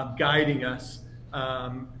guiding us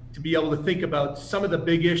to be able to think about some of the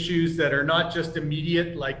big issues that are not just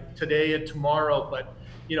immediate, like today and tomorrow, but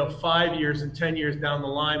 5 years and 10 years down the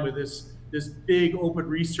line with this big open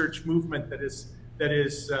research movement that is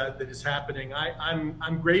happening.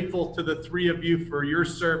 I'm grateful to the three of you for your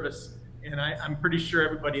service, and I'm pretty sure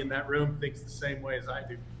everybody in that room thinks the same way as I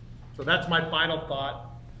do. So that's my final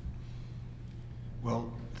thought.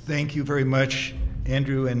 Well, thank you very much,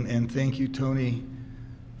 Andrew, and thank you, Tony,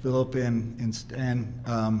 Philip, and Stan.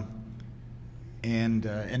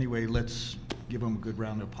 Anyway, let's give them a good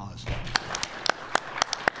round of applause.